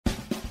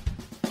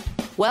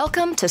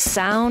Welcome to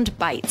Sound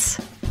Bites,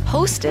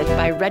 hosted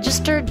by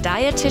registered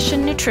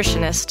dietitian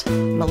nutritionist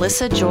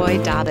Melissa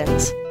Joy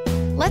Dobbins.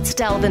 Let's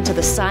delve into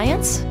the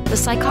science, the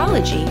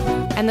psychology,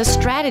 and the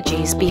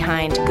strategies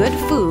behind good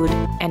food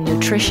and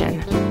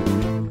nutrition.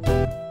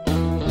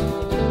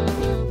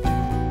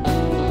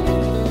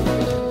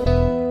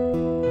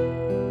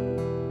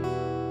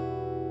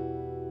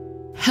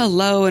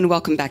 Hello, and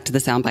welcome back to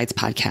the Sound Bites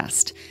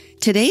podcast.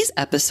 Today's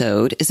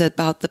episode is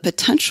about the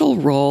potential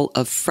role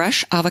of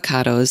fresh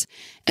avocados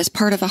as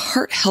part of a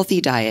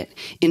heart-healthy diet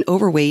in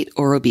overweight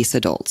or obese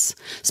adults,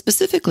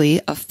 specifically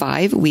a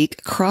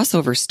 5-week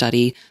crossover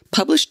study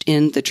published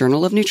in the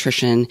Journal of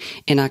Nutrition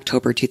in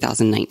October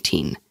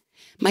 2019.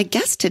 My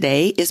guest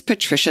today is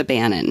Patricia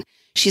Bannan.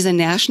 She's a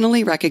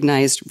nationally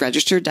recognized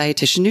registered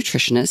dietitian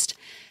nutritionist,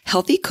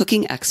 healthy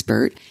cooking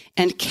expert,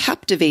 and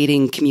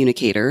captivating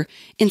communicator,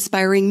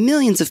 inspiring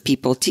millions of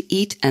people to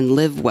eat and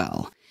live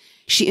well.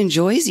 She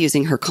enjoys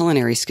using her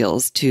culinary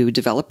skills to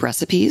develop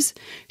recipes,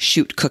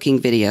 shoot cooking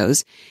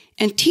videos,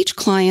 and teach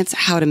clients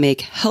how to make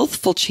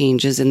healthful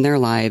changes in their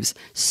lives,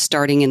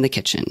 starting in the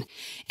kitchen.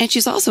 And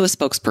she's also a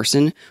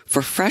spokesperson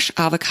for Fresh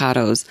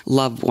Avocados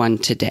Love One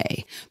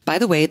Today. By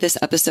the way, this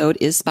episode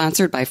is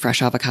sponsored by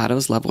Fresh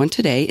Avocados Love One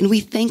Today, and we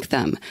thank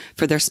them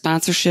for their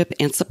sponsorship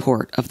and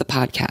support of the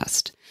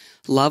podcast.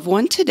 Love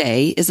One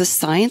Today is a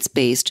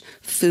science-based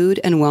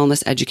food and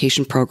wellness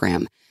education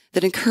program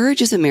that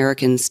encourages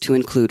Americans to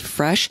include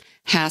fresh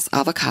Hass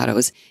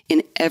avocados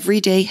in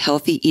everyday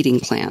healthy eating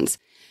plans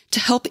to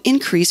help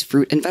increase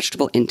fruit and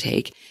vegetable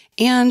intake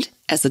and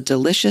as a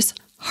delicious,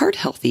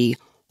 heart-healthy,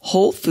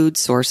 whole food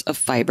source of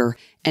fiber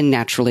and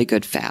naturally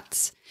good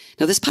fats.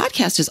 Now, this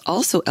podcast is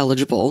also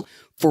eligible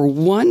for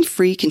one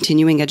free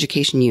continuing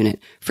education unit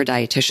for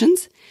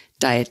dietitians,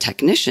 diet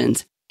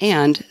technicians,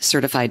 and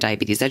certified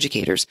diabetes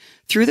educators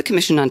through the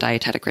Commission on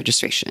Dietetic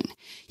Registration.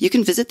 You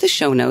can visit the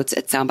show notes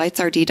at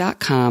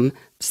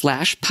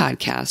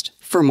soundbitesrd.com/podcast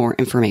for more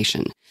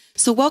information.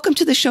 So welcome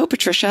to the show,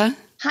 Patricia.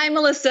 Hi,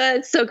 Melissa.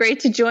 It's so great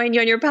to join you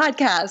on your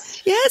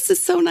podcast. Yes,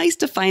 it's so nice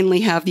to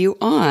finally have you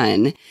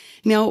on.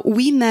 Now,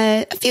 we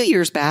met a few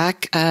years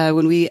back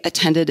when we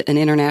attended an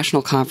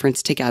international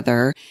conference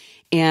together,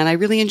 and I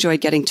really enjoyed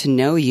getting to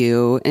know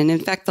you. And in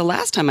fact, the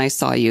last time I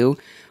saw you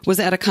was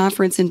at a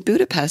conference in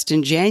Budapest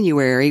in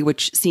January,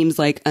 which seems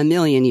like a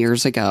million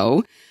years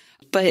ago.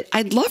 But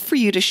I'd love for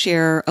you to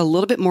share a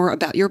little bit more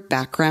about your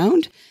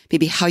background,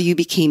 maybe how you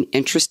became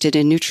interested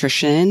in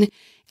nutrition,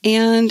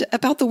 and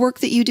about the work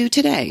that you do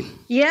today.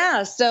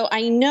 Yeah, so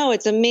I know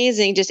it's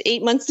amazing. Just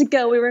 8 months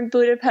ago, we were in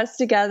Budapest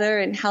together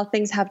and how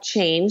things have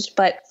changed.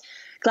 But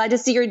glad to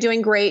see you're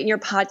doing great and your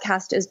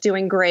podcast is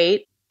doing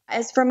great.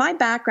 As for my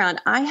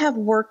background, I have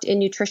worked in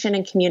nutrition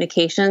and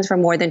communications for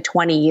more than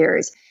 20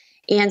 years.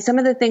 And some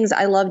of the things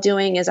I love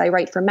doing is I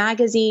write for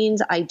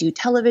magazines, I do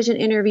television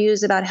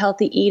interviews about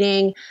healthy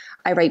eating,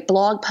 I write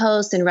blog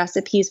posts and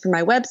recipes for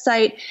my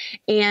website.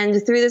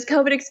 And through this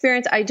COVID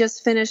experience, I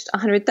just finished a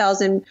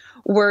 100,000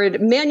 word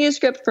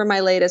manuscript for my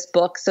latest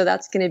book. So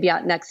that's going to be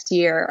out next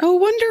year. Oh,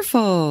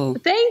 wonderful.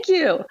 Thank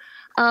you.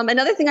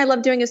 Another thing I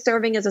love doing is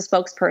serving as a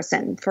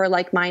spokesperson for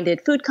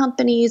like-minded food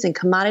companies and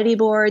commodity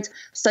boards,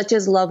 such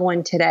as Love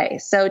One Today.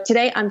 So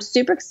today I'm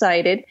super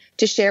excited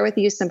to share with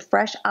you some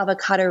fresh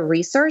avocado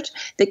research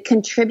that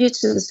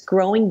contributes to this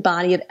growing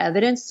body of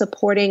evidence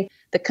supporting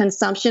the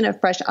consumption of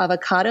fresh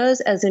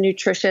avocados as a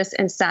nutritious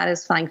and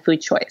satisfying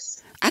food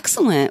choice.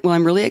 Excellent. Well,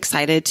 I'm really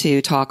excited to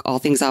talk all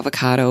things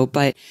avocado,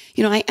 but,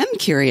 I am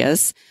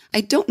curious. I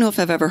don't know if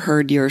I've ever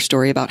heard your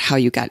story about how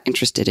you got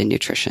interested in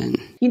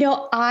nutrition.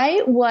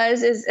 I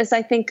was, as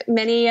I think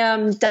many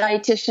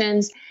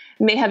dietitians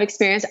may have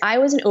experienced, I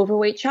was an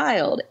overweight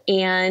child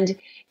and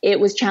it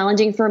was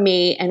challenging for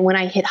me. And when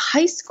I hit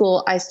high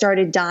school, I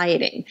started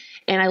dieting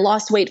and I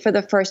lost weight for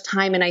the first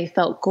time and I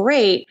felt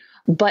great.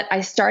 But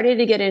I started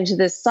to get into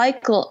this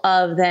cycle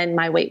of then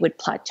my weight would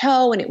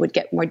plateau and it would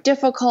get more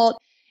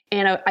difficult.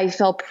 And I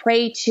fell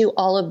prey to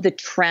all of the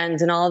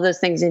trends and all of those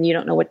things, and you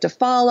don't know what to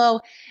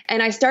follow.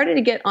 And I started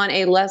to get on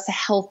a less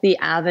healthy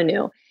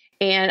avenue.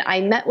 And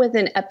I met with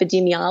an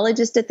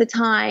epidemiologist at the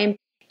time,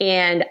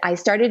 and I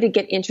started to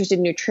get interested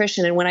in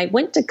nutrition. And when I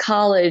went to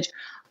college,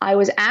 I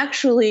was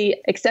actually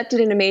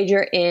accepted in a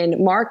major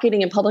in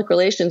marketing and public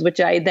relations, which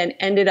I then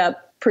ended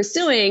up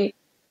pursuing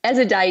as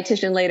a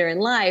dietitian later in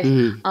life.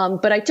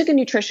 But I took a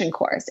nutrition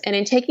course. And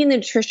in taking the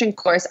nutrition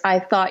course, I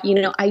thought,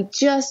 I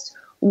just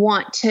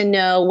want to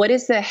know what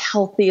is the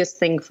healthiest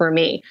thing for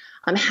me.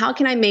 How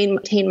can I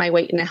maintain my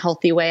weight in a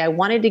healthy way? I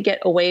wanted to get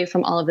away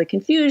from all of the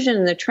confusion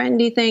and the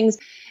trendy things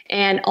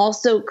and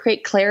also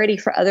create clarity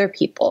for other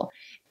people.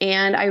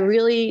 And I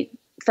really,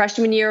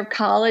 freshman year of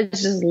college,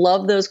 just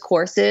loved those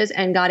courses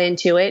and got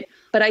into it.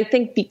 But I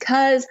think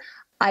because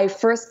I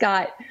first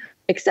got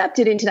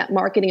accepted into that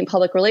marketing and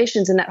public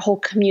relations and that whole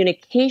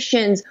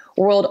communications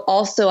world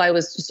also I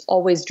was just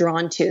always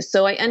drawn to.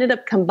 So I ended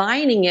up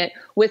combining it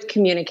with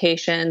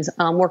communications,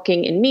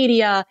 working in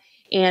media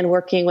and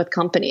working with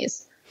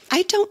companies.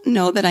 I don't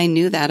know that I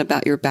knew that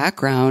about your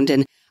background.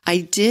 And I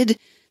did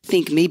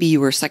think maybe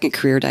you were a second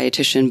career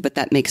dietitian, but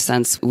that makes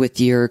sense with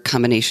your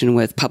combination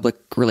with public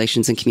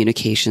relations and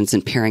communications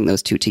and pairing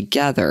those two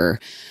together.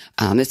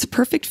 It's a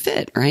perfect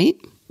fit, right?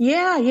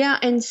 Yeah.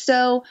 And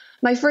so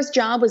my first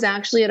job was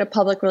actually at a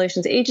public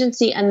relations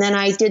agency, and then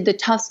I did the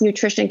Tufts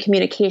Nutrition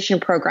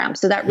Communication Program.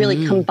 So that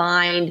really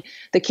combined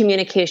the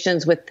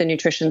communications with the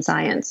nutrition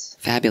science.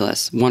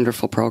 Fabulous.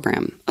 Wonderful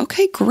program.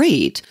 Okay,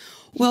 great.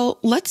 Well,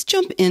 let's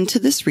jump into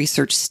this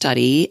research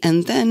study,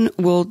 and then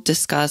we'll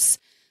discuss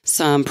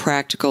some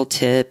practical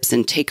tips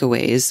and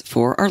takeaways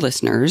for our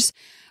listeners.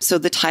 So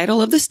the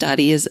title of the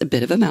study is a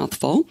bit of a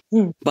mouthful,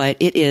 but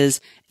it is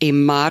a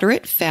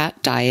moderate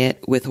fat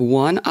diet with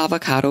 1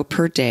 avocado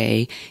per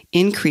day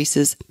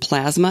increases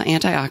plasma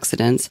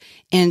antioxidants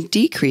and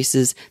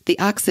decreases the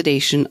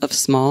oxidation of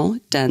small,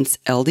 dense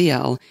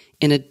LDL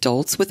in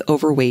adults with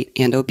overweight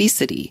and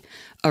obesity,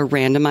 a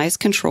randomized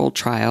controlled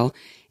trial.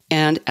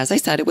 And as I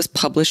said, it was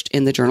published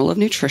in the Journal of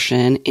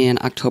Nutrition in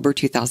October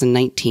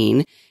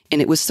 2019,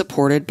 and it was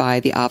supported by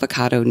the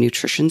Avocado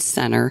Nutrition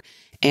Center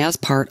as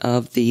part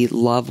of the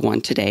Love One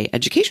Today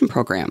education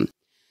program.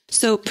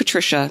 So,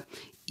 Patricia,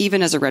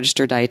 even as a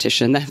registered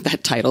dietitian,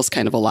 that title's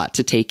kind of a lot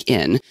to take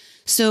in.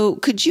 So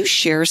could you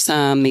share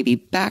some maybe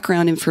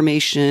background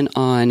information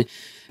on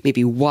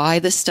maybe why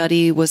the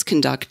study was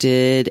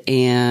conducted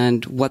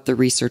and what the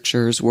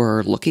researchers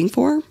were looking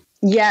for?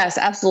 Yes,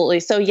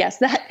 absolutely. So yes,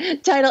 that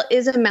title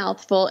is a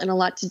mouthful and a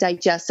lot to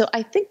digest. So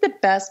I think the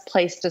best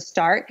place to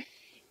start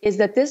is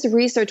that this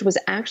research was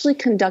actually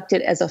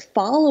conducted as a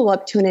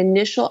follow-up to an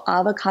initial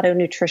Avocado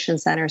Nutrition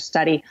Center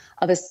study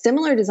of a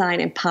similar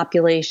design and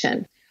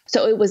population.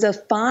 So it was a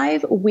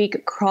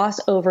 5-week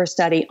crossover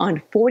study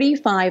on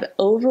 45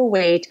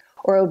 overweight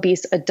or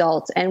obese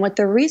adults. And what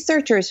the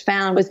researchers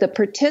found was the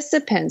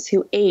participants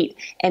who ate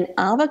an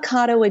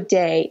avocado a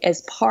day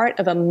as part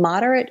of a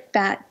moderate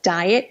fat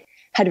diet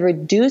had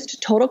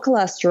reduced total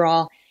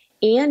cholesterol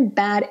and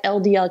bad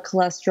LDL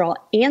cholesterol,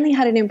 and they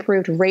had an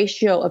improved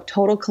ratio of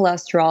total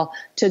cholesterol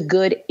to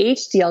good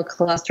HDL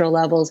cholesterol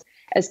levels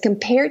as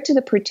compared to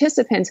the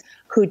participants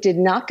who did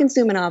not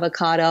consume an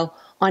avocado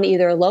on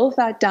either a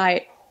low-fat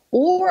diet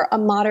or a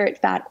moderate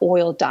fat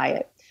oil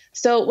diet.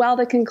 So while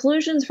the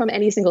conclusions from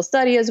any single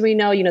study, as we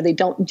know, they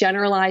don't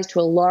generalize to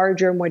a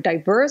larger, more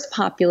diverse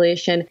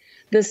population,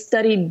 the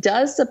study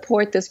does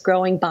support this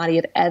growing body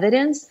of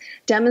evidence,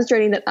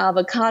 demonstrating that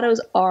avocados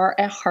are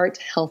a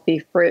heart-healthy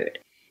fruit.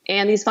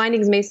 And these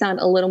findings may sound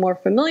a little more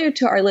familiar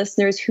to our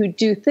listeners who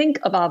do think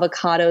of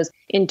avocados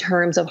in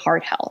terms of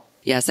heart health.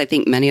 Yes, I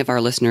think many of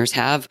our listeners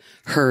have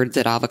heard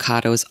that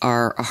avocados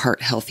are a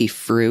heart-healthy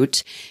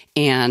fruit,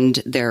 and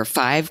their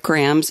 5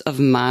 grams of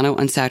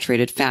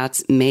monounsaturated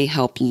fats may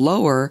help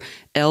lower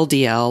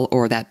LDL,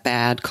 or that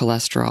bad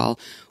cholesterol,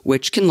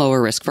 which can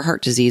lower risk for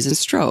heart disease and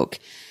stroke.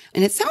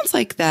 And it sounds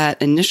like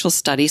that initial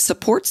study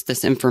supports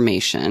this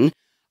information.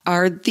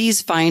 Are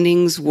these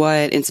findings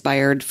what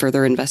inspired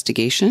further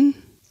investigation?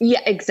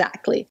 Yeah,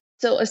 exactly.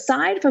 So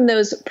aside from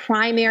those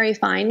primary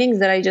findings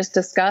that I just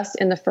discussed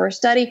in the first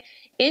study,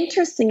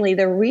 interestingly,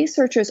 the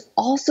researchers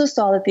also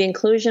saw that the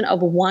inclusion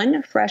of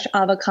 1 fresh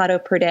avocado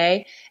per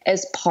day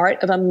as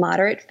part of a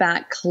moderate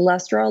fat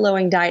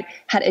cholesterol-lowering diet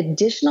had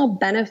additional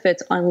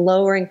benefits on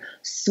lowering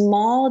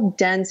small,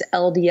 dense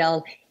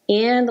LDL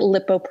and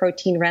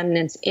lipoprotein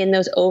remnants in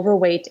those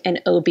overweight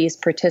and obese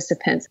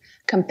participants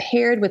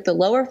compared with the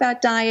lower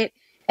fat diet,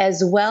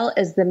 as well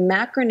as the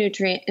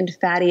macronutrient and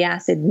fatty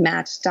acid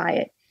matched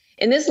diet.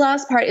 And this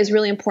last part is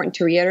really important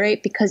to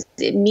reiterate because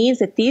it means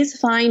that these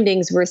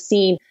findings were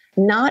seen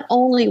not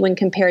only when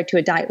compared to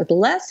a diet with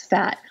less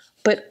fat,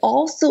 but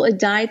also a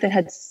diet that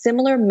had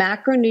similar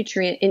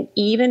macronutrient and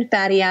even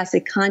fatty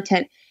acid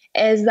content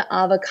as the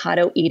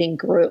avocado eating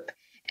group.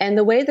 And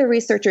the way the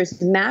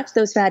researchers matched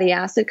those fatty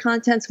acid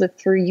contents was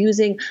through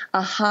using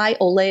a high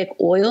oleic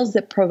oils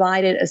that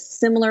provided a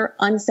similar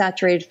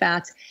unsaturated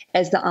fats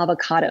as the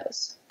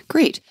avocados.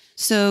 Great.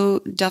 So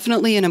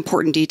definitely an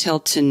important detail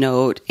to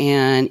note,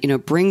 and,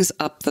 brings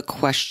up the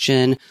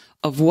question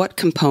of what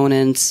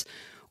components,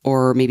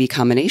 or maybe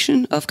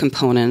combination of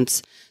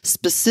components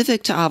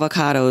specific to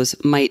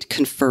avocados, might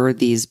confer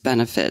these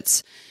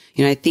benefits.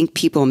 I think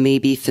people may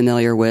be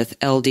familiar with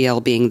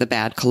LDL being the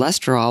bad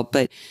cholesterol,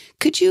 but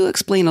could you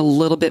explain a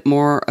little bit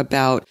more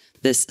about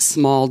this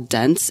small,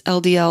 dense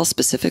LDL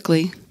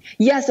specifically?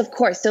 Yes, of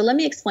course. So let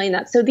me explain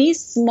that. So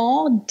these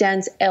small,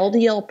 dense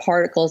LDL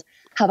particles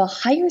have a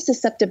higher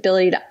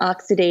susceptibility to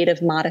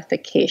oxidative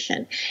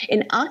modification.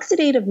 And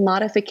oxidative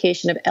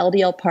modification of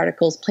LDL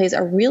particles plays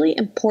a really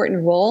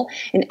important role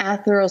in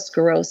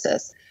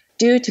atherosclerosis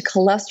due to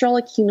cholesterol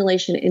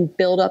accumulation and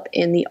buildup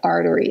in the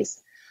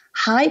arteries.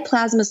 High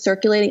plasma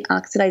circulating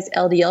oxidized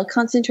LDL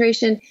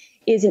concentration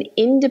is an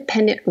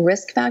independent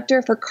risk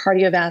factor for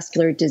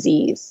cardiovascular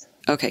disease.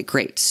 Okay,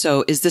 great.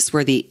 So is this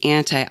where the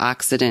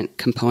antioxidant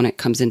component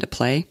comes into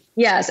play?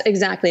 Yes,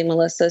 exactly,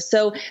 Melissa.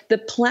 So the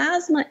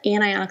plasma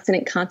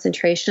antioxidant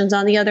concentrations,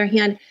 on the other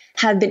hand,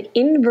 have been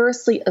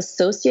inversely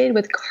associated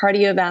with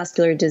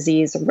cardiovascular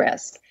disease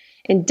risk.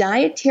 And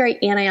dietary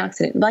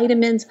antioxidant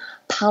vitamins,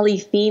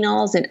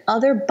 polyphenols, and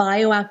other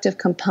bioactive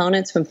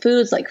components from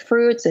foods like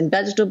fruits and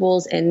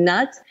vegetables and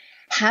nuts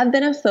have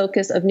been a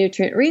focus of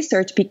nutrient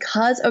research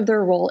because of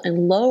their role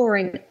in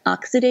lowering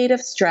oxidative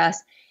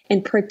stress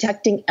and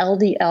protecting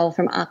LDL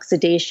from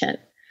oxidation.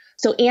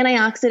 So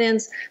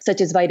antioxidants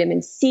such as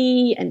vitamin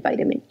C and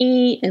vitamin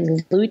E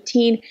and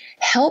lutein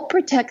help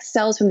protect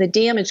cells from the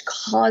damage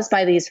caused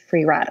by these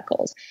free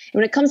radicals. And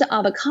when it comes to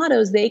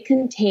avocados, they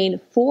contain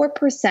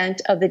 4%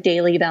 of the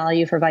daily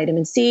value for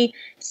vitamin C,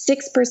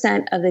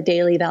 6% of the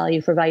daily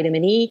value for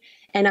vitamin E,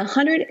 and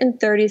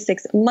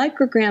 136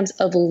 micrograms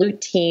of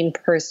lutein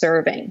per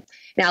serving.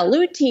 Now,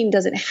 lutein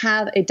doesn't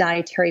have a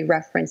dietary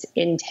reference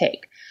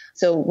intake,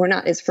 so we're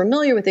not as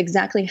familiar with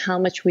exactly how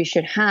much we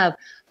should have.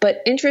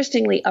 But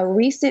interestingly, a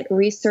recent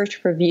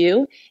research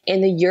review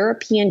in the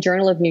European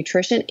Journal of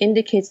Nutrition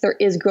indicates there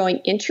is growing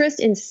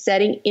interest in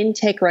setting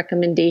intake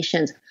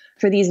recommendations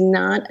for these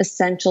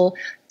non-essential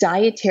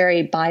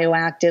dietary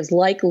bioactives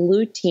like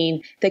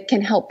lutein that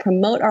can help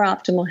promote our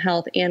optimal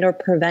health and or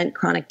prevent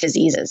chronic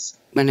diseases.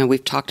 I know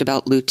we've talked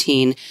about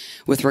lutein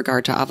with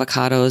regard to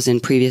avocados in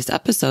previous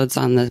episodes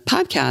on the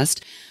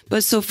podcast,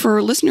 but so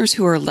for listeners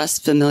who are less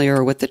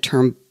familiar with the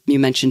term you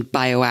mentioned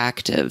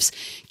bioactives,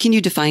 can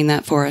you define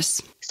that for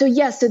us? So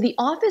yes, so the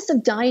Office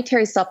of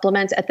Dietary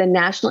Supplements at the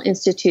National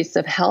Institutes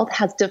of Health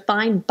has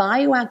defined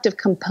bioactive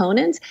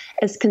components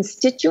as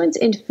constituents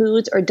in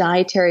foods or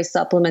dietary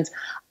supplements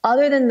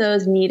other than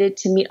those needed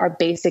to meet our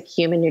basic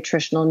human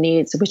nutritional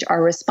needs, which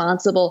are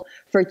responsible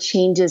for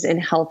changes in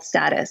health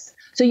status.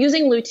 So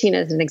using lutein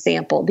as an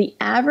example, the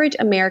average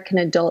American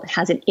adult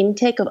has an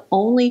intake of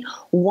only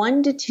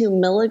 1 to 2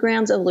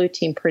 milligrams of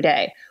lutein per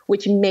day,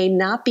 which may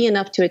not be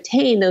enough to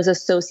attain those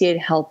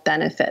associated health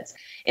benefits.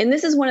 And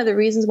this is one of the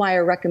reasons why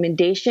a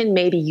recommendation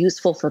may be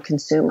useful for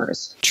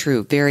consumers.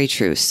 True, very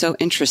true. So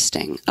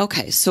interesting.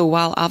 Okay, so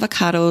while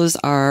avocados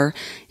are,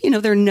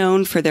 they're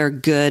known for their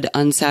good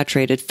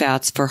unsaturated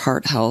fats for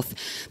heart health,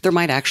 there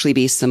might actually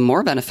be some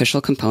more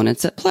beneficial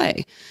components at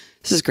play.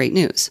 This is great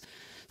news.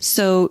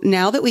 So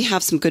now that we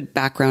have some good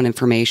background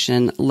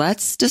information,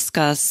 let's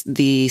discuss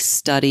the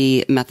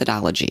study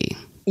methodology.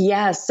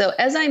 Yes. So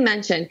as I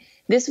mentioned,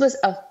 this was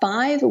a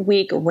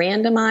 5-week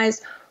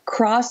randomized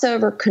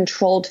crossover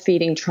controlled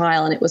feeding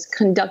trial, and it was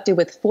conducted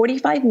with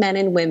 45 men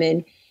and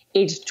women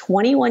aged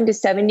 21 to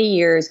 70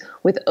 years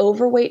with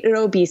overweight or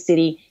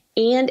obesity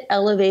and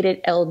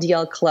elevated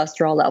LDL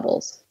cholesterol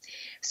levels.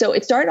 So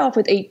it started off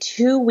with a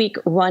 2-week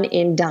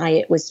run-in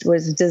diet, which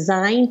was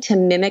designed to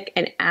mimic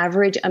an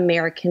average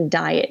American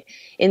diet.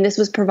 And this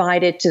was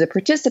provided to the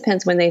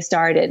participants when they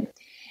started.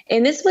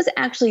 And this was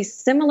actually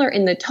similar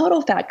in the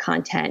total fat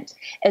content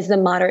as the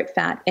moderate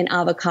fat and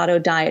avocado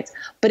diets,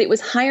 but it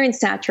was higher in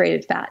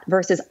saturated fat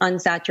versus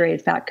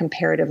unsaturated fat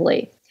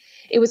comparatively.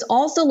 It was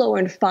also lower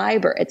in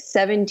fiber at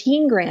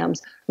 17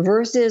 grams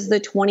versus the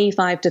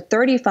 25 to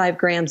 35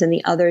 grams in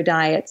the other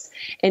diets,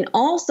 and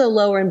also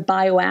lower in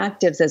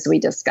bioactives as we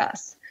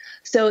discussed.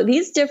 So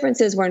these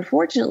differences were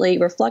unfortunately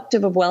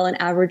reflective of an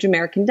average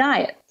American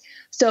diet.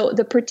 So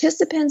the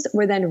participants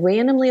were then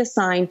randomly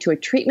assigned to a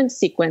treatment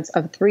sequence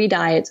of 3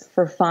 diets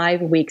for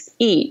 5 weeks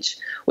each,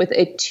 with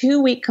a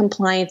 2-week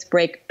compliance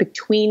break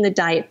between the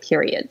diet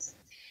periods.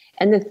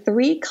 And the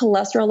 3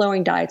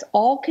 cholesterol-lowering diets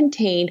all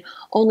contained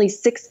only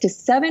 6 to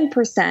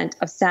 7%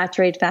 of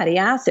saturated fatty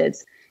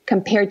acids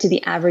compared to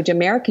the average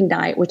American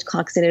diet, which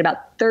clocks in at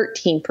about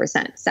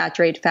 13%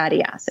 saturated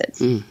fatty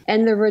acids.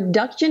 And the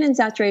reduction in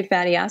saturated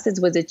fatty acids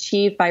was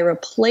achieved by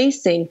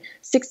replacing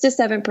 6 to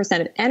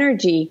 7% of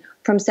energy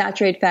from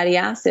saturated fatty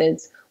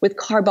acids with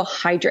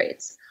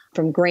carbohydrates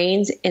from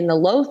grains in the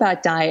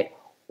low-fat diet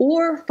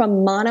or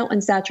from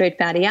monounsaturated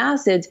fatty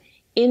acids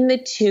in the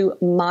 2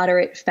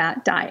 moderate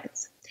fat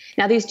diets.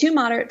 Now, these 2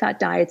 moderate fat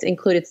diets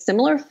included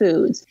similar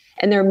foods,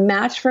 and they're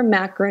matched for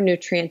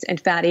macronutrients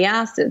and fatty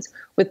acids,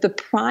 with the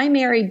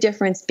primary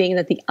difference being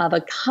that the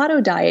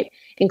avocado diet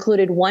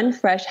included 1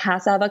 fresh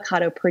Hass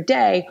avocado per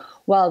day,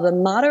 while the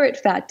moderate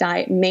fat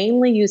diet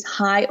mainly used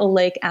high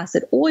oleic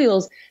acid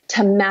oils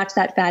to match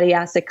that fatty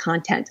acid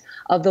content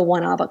of the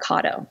 1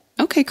 avocado.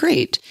 Okay,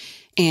 great.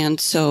 And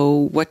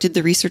so what did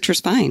the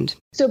researchers find?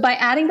 So by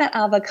adding that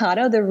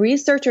avocado, the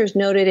researchers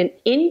noted an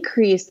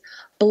increased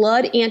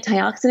blood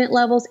antioxidant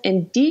levels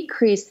and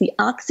decreased the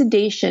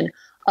oxidation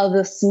of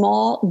the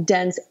small,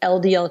 dense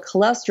LDL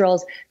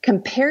cholesterols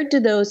compared to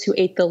those who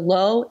ate the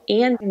low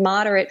and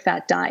moderate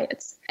fat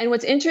diets. And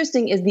what's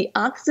interesting is the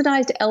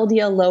oxidized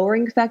LDL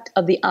lowering effect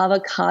of the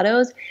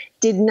avocados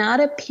did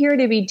not appear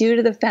to be due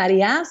to the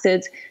fatty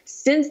acids,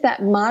 since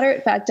that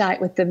moderate fat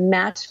diet with the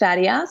matched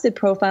fatty acid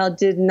profile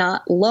did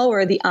not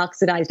lower the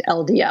oxidized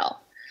LDL.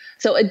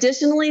 So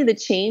additionally, the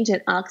change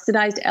in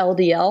oxidized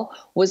LDL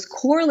was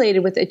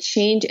correlated with a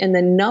change in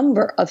the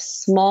number of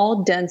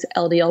small, dense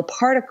LDL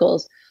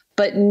particles,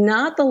 but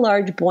not the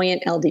large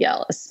buoyant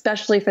LDL,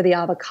 especially for the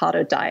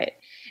avocado diet.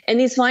 And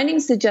these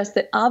findings suggest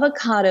that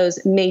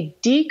avocados may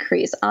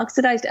decrease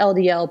oxidized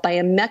LDL by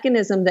a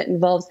mechanism that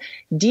involves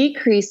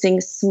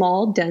decreasing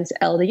small, dense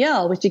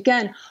LDL, which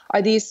again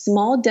are these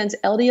small, dense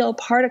LDL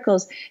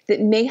particles that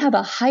may have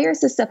a higher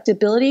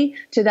susceptibility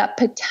to that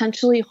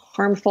potentially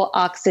harmful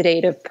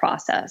oxidative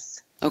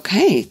process.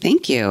 Okay,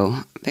 thank you.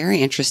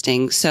 Very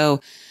interesting.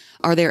 So,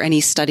 are there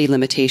any study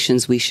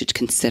limitations we should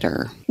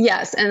consider?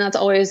 Yes, and that's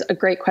always a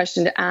great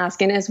question to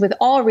ask. And as with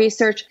all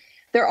research,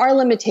 there are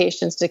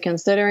limitations to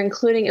consider,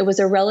 including it was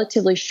a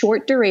relatively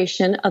short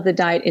duration of the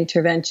diet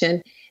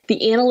intervention,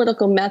 the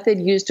analytical method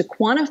used to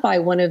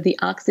quantify one of the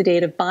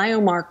oxidative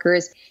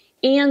biomarkers,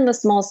 and the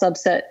small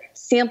subset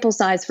sample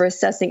size for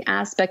assessing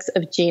aspects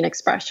of gene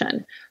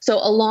expression. So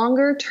a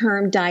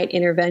longer-term diet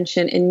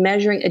intervention in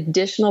measuring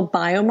additional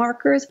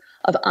biomarkers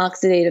of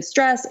oxidative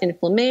stress,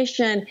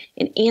 inflammation,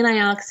 and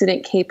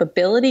antioxidant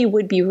capability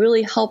would be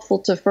really helpful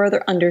to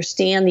further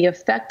understand the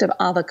effect of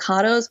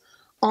avocados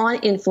on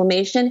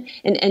inflammation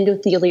and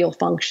endothelial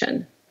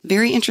function.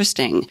 Very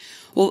interesting.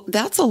 Well,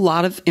 that's a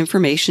lot of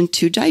information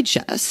to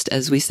digest,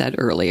 as we said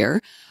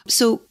earlier.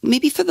 So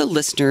maybe for the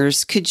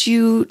listeners, could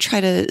you try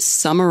to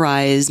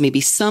summarize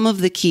maybe some of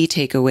the key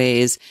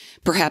takeaways,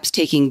 perhaps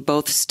taking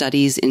both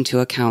studies into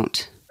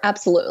account?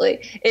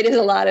 Absolutely. It is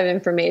a lot of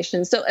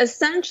information. So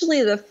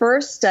essentially, the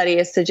first study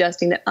is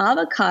suggesting that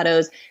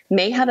avocados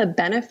may have a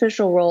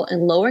beneficial role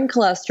in lowering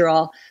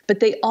cholesterol, but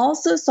they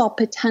also saw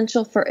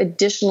potential for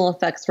additional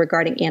effects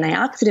regarding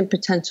antioxidant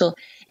potential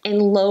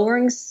and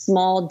lowering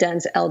small,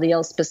 dense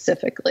LDL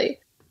specifically.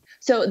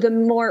 So the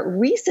more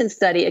recent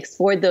study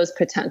explored those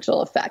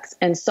potential effects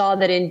and saw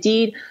that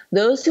indeed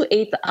those who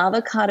ate the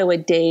avocado a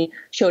day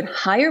showed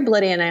higher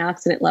blood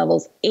antioxidant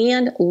levels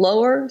and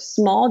lower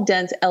small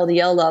dense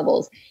LDL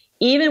levels,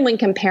 even when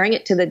comparing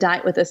it to the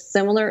diet with a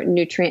similar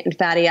nutrient and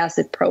fatty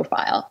acid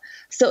profile.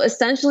 So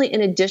essentially,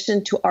 in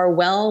addition to our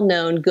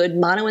well-known good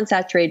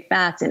monounsaturated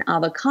fats in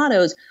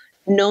avocados,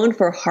 known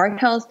for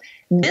heart health,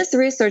 this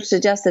research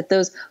suggests that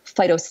those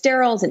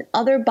phytosterols and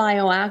other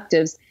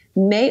bioactives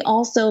may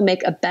also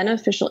make a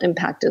beneficial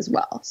impact as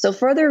well. So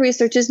further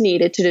research is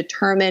needed to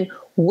determine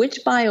which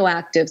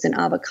bioactives in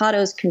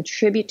avocados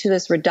contribute to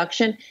this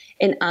reduction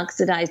in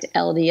oxidized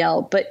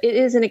LDL. But it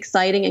is an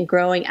exciting and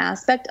growing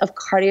aspect of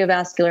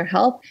cardiovascular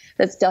health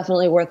that's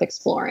definitely worth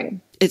exploring.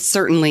 It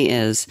certainly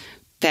is.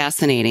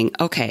 Fascinating.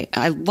 Okay.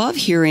 I love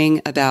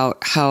hearing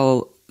about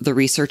how the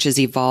research is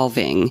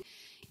evolving,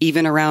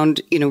 even around,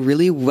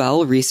 really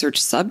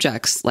well-researched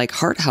subjects like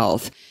heart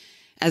health.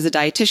 As a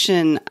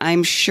dietitian,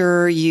 I'm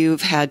sure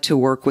you've had to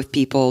work with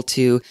people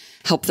to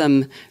help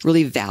them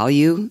really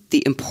value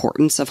the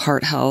importance of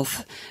heart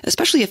health,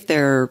 especially if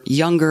they're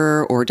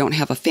younger or don't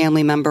have a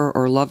family member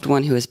or loved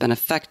one who has been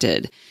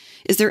affected.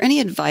 Is there any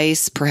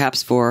advice,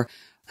 perhaps for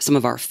some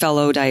of our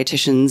fellow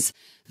dietitians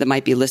that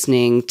might be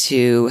listening,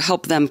 to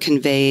help them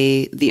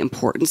convey the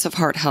importance of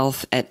heart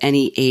health at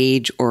any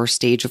age or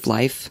stage of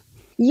life?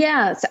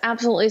 Yes,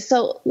 absolutely.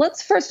 So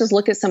let's first just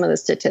look at some of the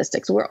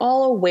statistics. We're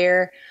all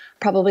aware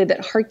probably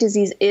that heart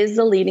disease is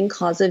the leading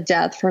cause of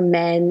death for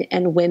men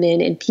and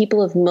women and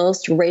people of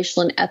most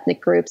racial and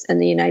ethnic groups in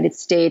the United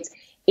States,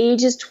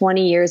 ages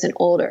 20 years and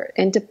older.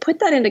 And to put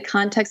that into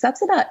context,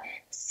 that's about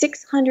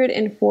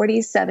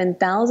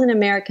 647,000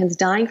 Americans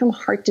dying from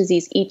heart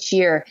disease each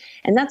year.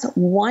 And that's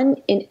 1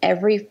 in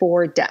every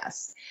 4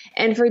 deaths.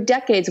 And for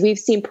decades, we've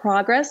seen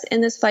progress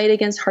in this fight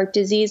against heart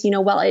disease.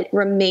 While it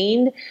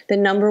remained the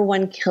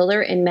 #1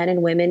 killer in men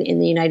and women in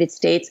the United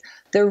States,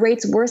 the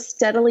rates were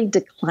steadily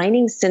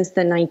declining since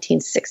the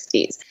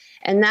 1960s.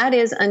 And that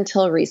is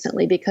until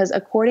recently, because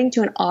according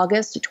to an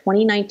August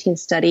 2019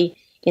 study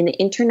in the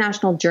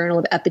International Journal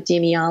of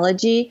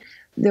Epidemiology,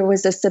 there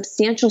was a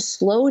substantial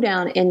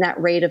slowdown in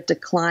that rate of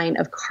decline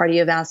of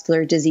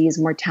cardiovascular disease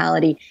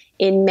mortality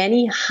in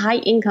many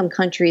high-income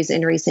countries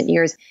in recent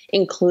years,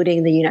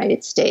 including the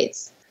United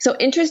States. So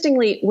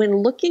interestingly, when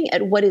looking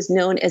at what is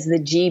known as the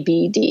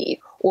GBD,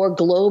 or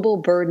global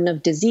burden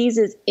of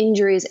diseases,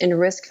 injuries, and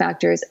risk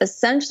factors,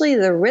 essentially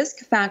the risk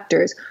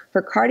factors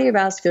for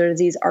cardiovascular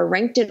disease are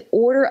ranked in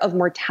order of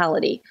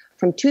mortality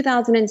from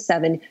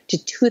 2007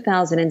 to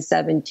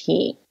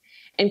 2017.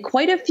 And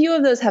quite a few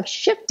of those have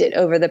shifted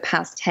over the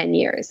past 10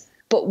 years.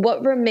 But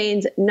what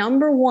remains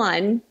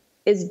 #1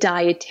 is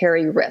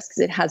dietary risks.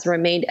 It has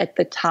remained at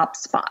the top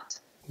spot.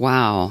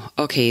 Wow.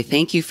 Okay.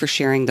 Thank you for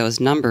sharing those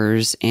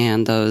numbers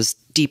and those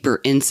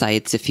deeper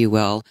insights, if you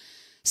will.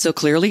 So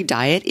clearly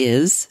diet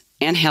is,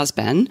 and has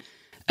been,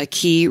 a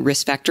key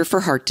risk factor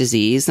for heart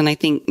disease. And I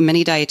think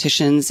many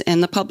dietitians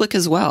and the public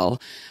as well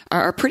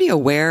are pretty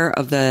aware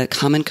of the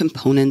common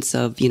components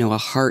of, a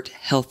heart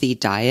healthy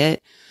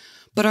diet.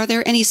 But are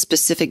there any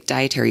specific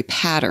dietary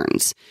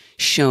patterns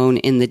shown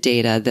in the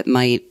data that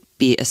might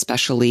be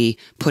especially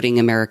putting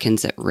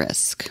Americans at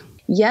risk?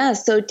 Yeah,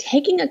 so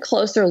taking a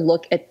closer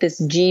look at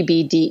this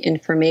GBD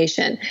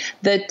information,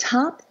 the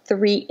top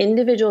 3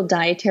 individual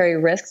dietary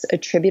risks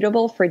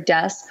attributable for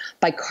deaths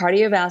by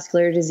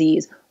cardiovascular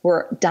disease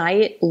were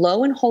diet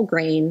low in whole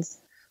grains,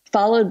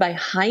 followed by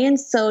high in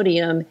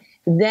sodium,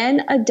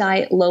 then a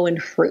diet low in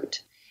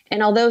fruit.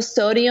 And although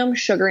sodium,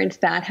 sugar, and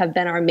fat have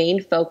been our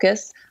main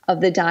focus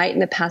of the diet in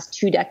the past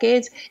 2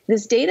 decades,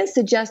 this data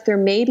suggests there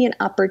may be an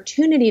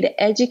opportunity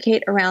to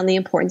educate around the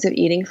importance of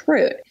eating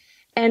fruit.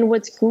 And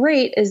what's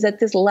great is that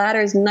this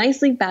ladders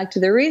nicely back to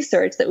the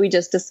research that we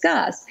just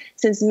discussed,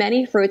 since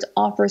many fruits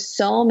offer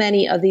so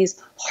many of these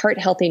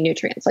heart-healthy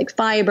nutrients like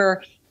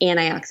fiber,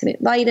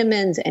 antioxidant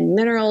vitamins, and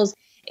minerals,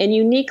 and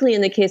uniquely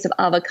in the case of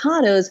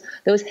avocados,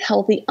 those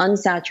healthy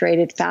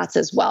unsaturated fats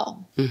as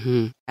well.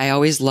 Mm-hmm. I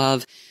always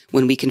love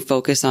when we can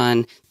focus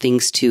on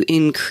things to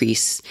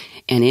increase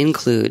and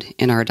include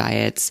in our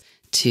diets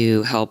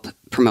to help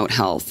promote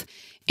health.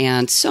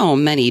 And so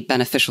many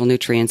beneficial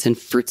nutrients in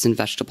fruits and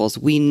vegetables.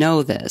 We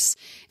know this.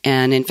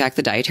 And in fact,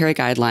 the dietary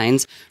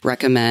guidelines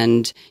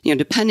recommend,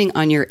 depending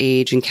on your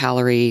age and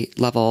calorie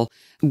level,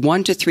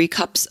 1 to 3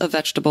 cups of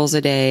vegetables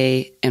a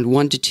day and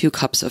 1 to 2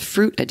 cups of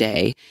fruit a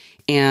day.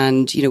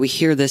 And, we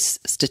hear this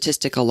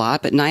statistic a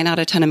lot, but 9 out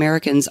of 10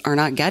 Americans are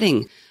not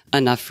getting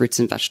enough fruits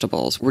and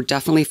vegetables. We're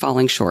definitely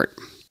falling short.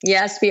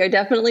 Yes, we are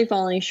definitely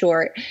falling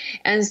short.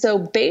 And so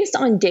based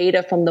on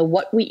data from the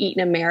What We Eat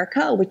in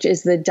America, which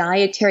is the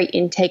dietary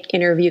intake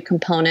interview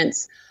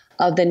components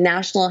of the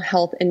National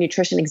Health and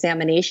Nutrition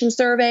Examination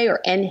Survey, or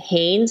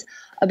NHANES,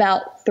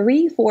 about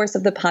 3/4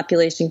 of the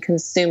population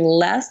consume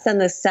less than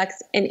the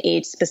sex and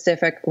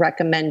age-specific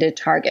recommended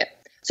target.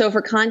 So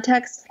for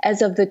context,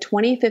 as of the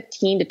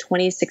 2015 to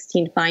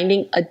 2016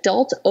 finding,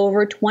 adults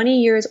over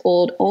 20 years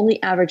old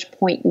only average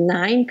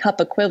 0.9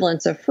 cup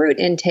equivalents of fruit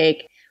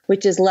intake,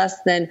 which is less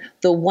than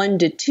the 1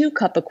 to 2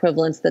 cup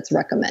equivalents that's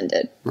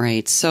recommended.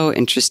 Right. So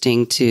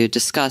interesting to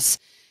discuss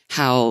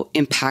how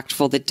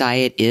impactful the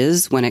diet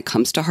is when it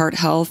comes to heart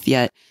health,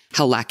 yet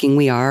how lacking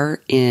we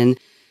are in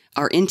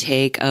our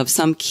intake of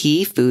some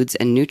key foods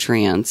and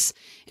nutrients.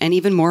 And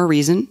even more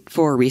reason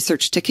for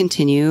research to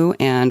continue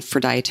and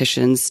for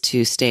dietitians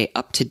to stay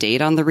up to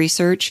date on the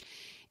research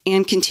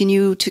and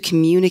continue to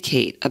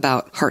communicate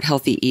about heart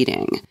healthy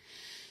eating.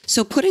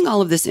 So putting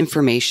all of this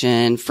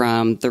information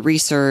from the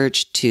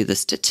research to the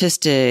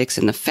statistics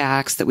and the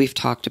facts that we've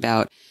talked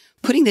about,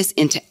 putting this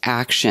into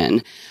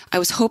action, I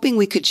was hoping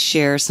we could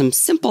share some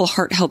simple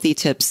heart healthy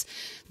tips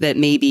that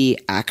may be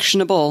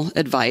actionable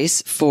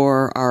advice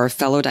for our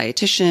fellow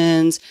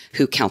dietitians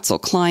who counsel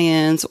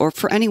clients or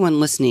for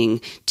anyone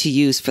listening to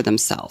use for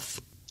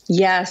themselves.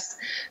 Yes.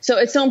 So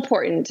it's so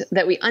important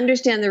that we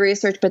understand the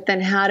research, but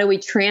then how do we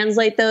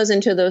translate those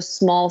into those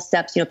small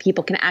steps,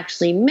 people can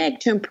actually make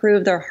to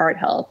improve their heart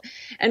health?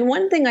 And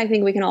one thing I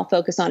think we can all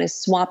focus on is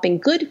swapping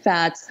good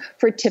fats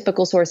for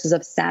typical sources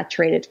of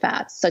saturated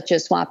fats, such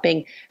as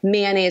swapping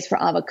mayonnaise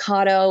for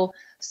avocado,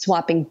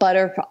 swapping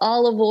butter for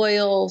olive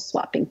oil,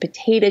 swapping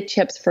potato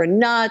chips for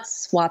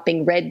nuts,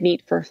 swapping red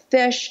meat for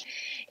fish.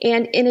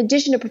 And in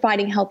addition to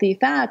providing healthy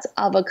fats,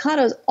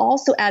 avocados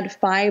also add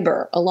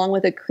fiber along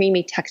with a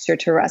creamy texture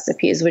to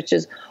recipes, which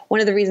is one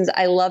of the reasons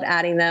I love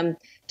adding them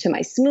to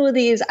my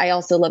smoothies. I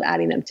also love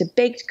adding them to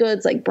baked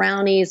goods like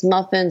brownies,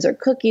 muffins, or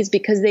cookies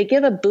because they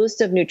give a boost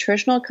of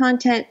nutritional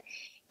content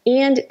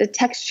and a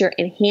texture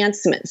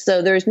enhancement.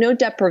 So there's no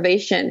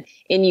deprivation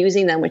in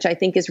using them, which I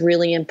think is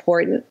really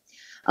important.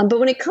 But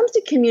when it comes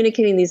to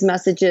communicating these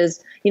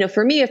messages,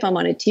 for me, if I'm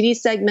on a TV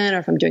segment or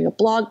if I'm doing a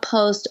blog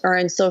post or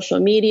in social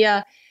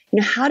media,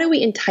 how do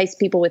we entice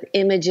people with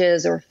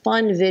images or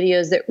fun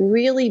videos that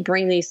really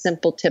bring these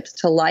simple tips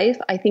to life?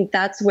 I think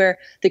that's where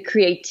the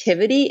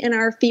creativity in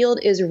our field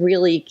is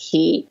really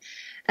key.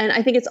 And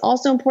I think it's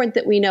also important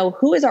that we know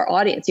who is our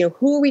audience,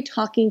 who are we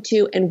talking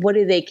to and what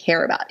do they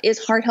care about?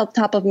 Is heart health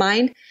top of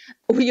mind?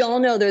 We all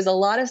know there's a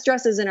lot of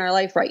stresses in our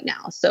life right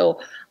now. So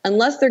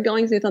unless they're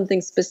going through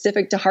something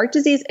specific to heart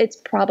disease, it's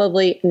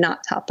probably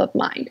not top of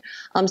mind.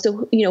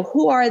 So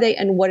who are they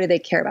and what do they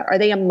care about? Are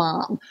they a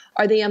mom?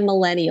 Are they a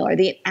millennial? Are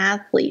they an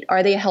athlete?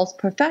 Are they a health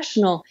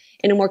professional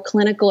in a more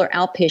clinical or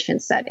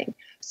outpatient setting?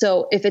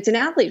 So if it's an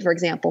athlete, for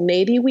example,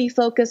 maybe we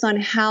focus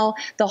on how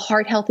the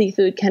heart healthy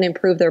food can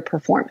improve their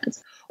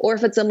performance. Or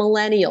if it's a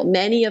millennial,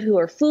 many of who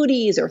are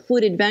foodies or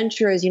food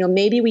adventurers,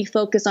 maybe we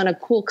focus on a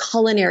cool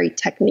culinary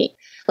technique,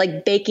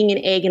 like baking an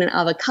egg in an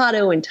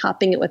avocado and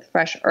topping it with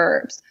fresh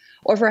herbs.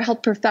 Or for a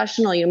health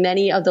professional,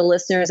 many of the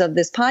listeners of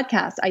this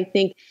podcast, I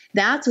think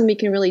that's when we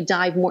can really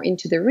dive more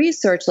into the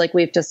research like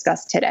we've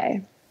discussed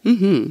today.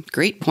 Mm-hmm.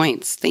 Great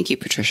points. Thank you,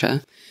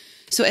 Patricia.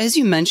 So as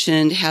you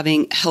mentioned,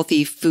 having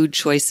healthy food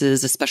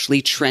choices, especially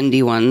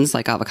trendy ones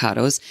like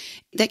avocados,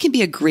 that can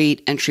be a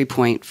great entry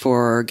point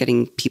for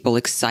getting people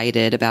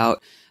excited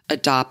about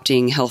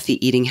adopting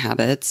healthy eating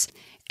habits.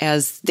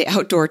 As the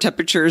outdoor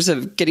temperatures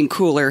are getting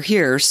cooler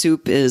here,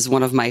 soup is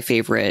one of my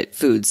favorite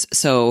foods.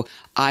 So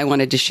I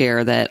wanted to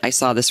share that I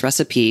saw this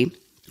recipe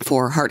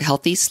for heart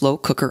healthy slow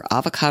cooker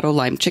avocado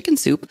lime chicken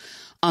soup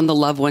on the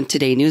Love One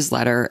Today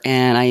newsletter,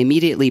 and I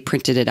immediately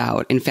printed it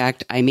out. In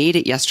fact, I made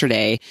it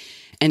yesterday,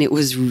 and it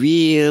was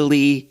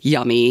really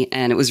yummy,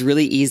 and it was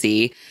really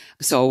easy.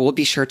 So we'll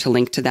be sure to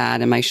link to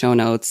that in my show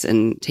notes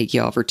and take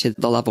you over to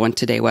the Love One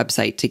Today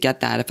website to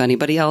get that if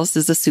anybody else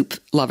is a soup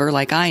lover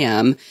like I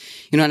am.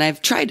 And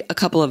I've tried a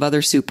couple of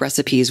other soup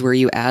recipes where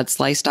you add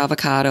sliced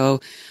avocado.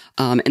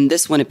 And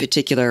this one in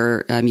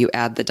particular, you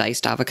add the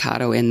diced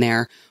avocado in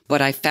there.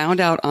 But I found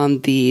out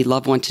on the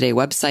Love One Today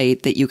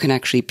website that you can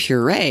actually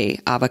puree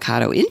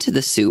avocado into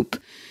the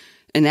soup.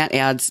 And that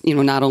adds,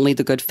 not only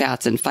the good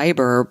fats and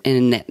fiber,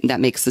 and that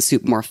makes the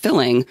soup more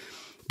filling,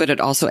 but it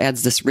also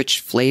adds this rich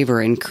flavor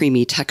and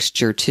creamy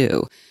texture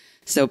too.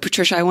 So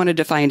Patricia, I wanted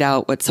to find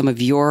out what some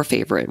of your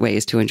favorite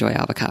ways to enjoy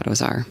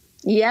avocados are.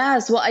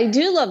 Yes. Well, I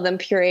do love them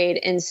pureed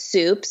in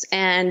soups,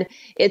 and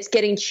it's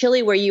getting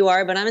chilly where you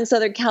are, but I'm in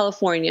Southern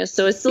California,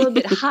 so it's still a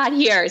bit hot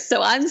here.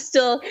 So I'm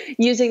still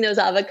using those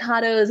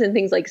avocados in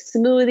things like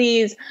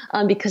smoothies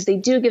because they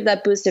do give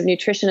that boost of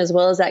nutrition as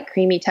well as that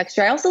creamy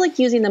texture. I also like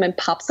using them in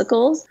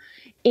popsicles.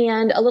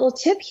 And a little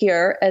tip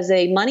here as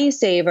a money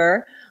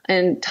saver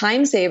and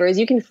time saver is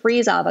you can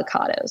freeze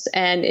avocados,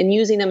 and in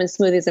using them in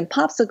smoothies and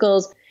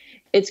popsicles,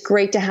 it's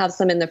great to have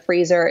some in the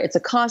freezer. It's a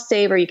cost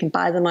saver. You can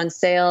buy them on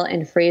sale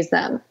and freeze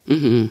them.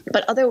 Mm-hmm.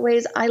 But other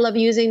ways I love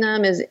using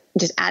them is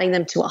just adding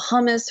them to a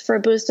hummus for a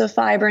boost of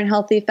fiber and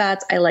healthy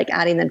fats. I like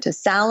adding them to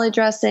salad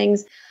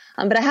dressings.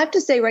 But I have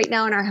to say right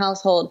now in our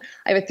household,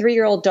 I have a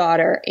 3-year-old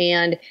daughter,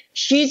 and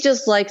she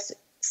just likes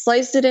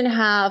slice it in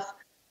half,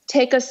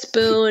 take a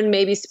spoon,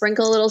 maybe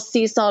sprinkle a little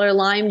sea salt or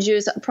lime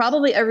juice.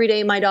 Probably every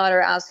day my daughter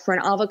asks for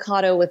an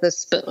avocado with a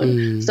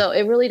spoon. So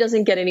it really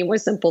doesn't get any more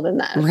simple than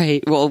that.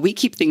 Right. Well, we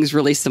keep things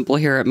really simple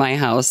here at my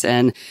house,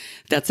 and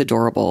that's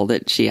adorable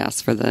that she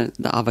asks for the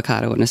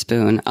avocado in a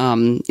spoon.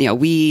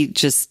 We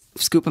just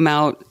scoop them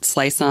out,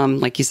 slice them,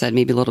 like you said,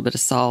 maybe a little bit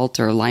of salt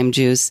or lime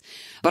juice.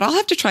 But I'll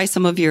have to try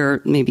some of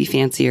your maybe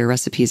fancier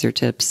recipes or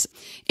tips.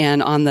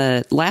 And on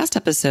the last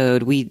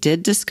episode, we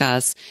did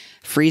discuss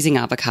freezing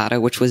avocado,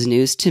 which was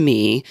news to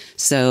me.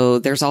 So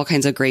there's all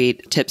kinds of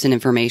great tips and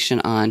information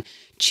on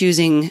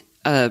choosing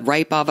a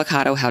ripe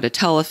avocado, how to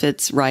tell if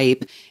it's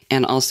ripe,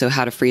 and also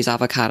how to freeze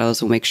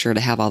avocados. We'll make sure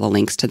to have all the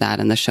links to that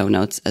in the show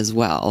notes as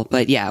well.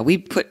 But yeah, we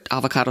put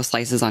avocado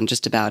slices on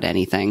just about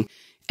anything.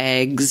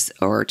 Eggs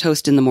or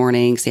toast in the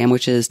morning,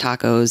 sandwiches,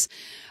 tacos,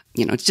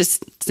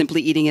 just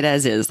simply eating it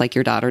as is, like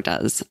your daughter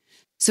does.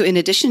 So in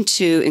addition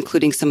to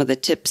including some of the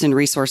tips and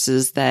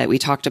resources that we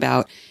talked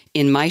about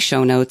in my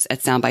show notes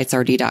at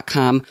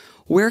soundbitesrd.com,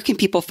 where can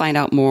people find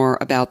out more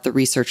about the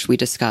research we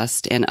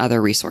discussed and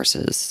other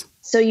resources?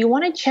 So you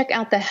want to check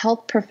out the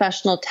health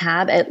professional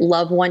tab at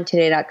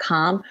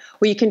loveonetoday.com,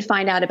 where you can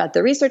find out about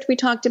the research we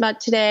talked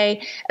about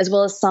today, as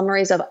well as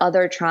summaries of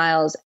other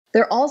trials.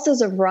 There also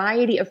is a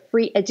variety of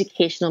free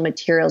educational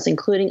materials,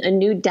 including a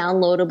new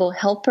downloadable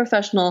health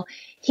professional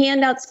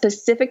handout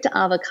specific to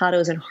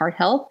avocados and heart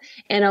health,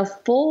 and a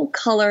full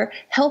color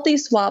healthy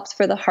swaps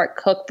for the heart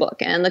cookbook.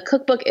 And the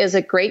cookbook is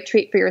a great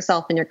treat for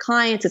yourself and your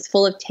clients. It's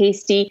full of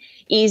tasty,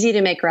 easy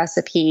to make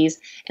recipes.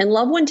 And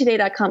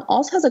loveonetoday.com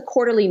also has a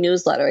quarterly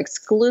newsletter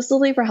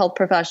exclusively for health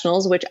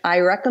professionals, which I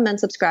recommend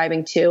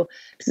subscribing to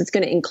because it's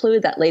going to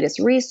include that latest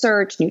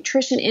research,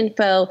 nutrition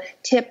info,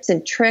 tips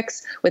and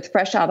tricks with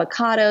fresh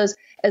avocados,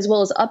 as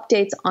well as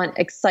updates on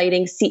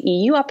exciting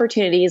CEU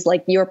opportunities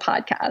like your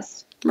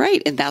podcast.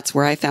 Right. And that's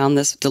where I found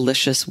this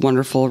delicious,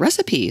 wonderful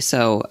recipe.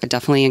 So I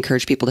definitely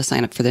encourage people to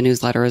sign up for the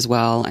newsletter as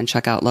well and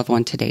check out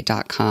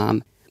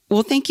loveonetoday.com.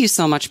 Well, thank you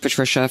so much,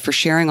 Patricia, for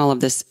sharing all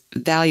of this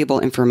valuable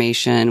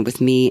information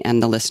with me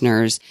and the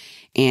listeners.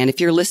 And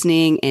if you're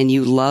listening and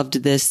you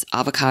loved this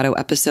avocado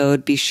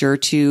episode, be sure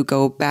to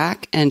go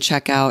back and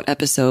check out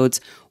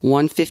episodes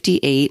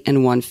 158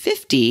 and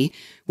 150,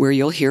 where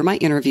you'll hear my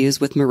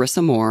interviews with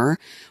Marissa Moore.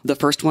 The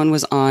first one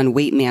was on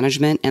weight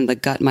management and the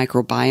gut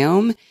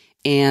microbiome.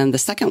 And the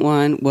second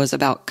one was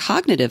about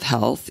cognitive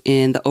health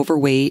in the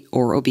overweight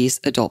or obese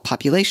adult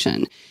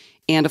population.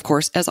 And of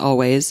course, as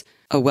always,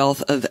 a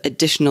wealth of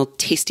additional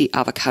tasty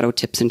avocado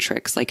tips and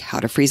tricks, like how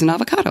to freeze an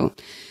avocado.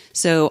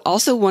 So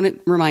also want to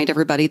remind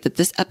everybody that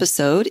this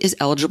episode is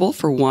eligible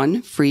for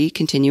one free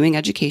continuing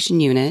education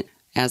unit,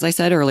 as I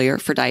said earlier,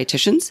 for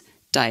dietitians,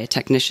 diet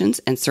technicians,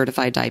 and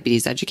certified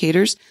diabetes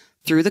educators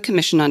through the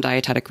Commission on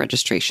Dietetic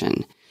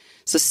Registration.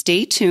 So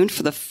stay tuned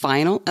for the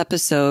final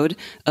episode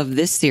of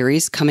this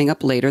series coming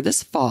up later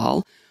this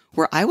fall,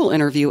 where I will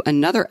interview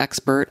another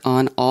expert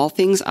on all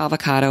things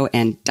avocado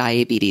and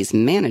diabetes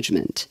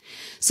management.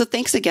 So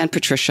thanks again,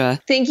 Patricia.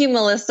 Thank you,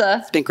 Melissa.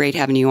 It's been great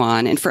having you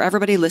on. And for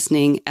everybody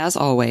listening, as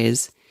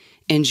always,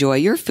 enjoy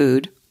your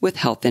food with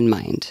health in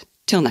mind.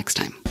 Till next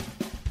time.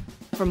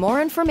 For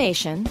more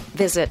information,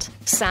 visit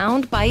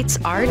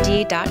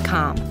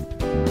soundbitesrd.com.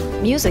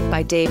 Music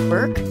by Dave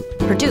Burke,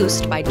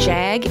 produced by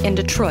Jag in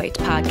Detroit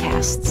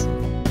Podcasts.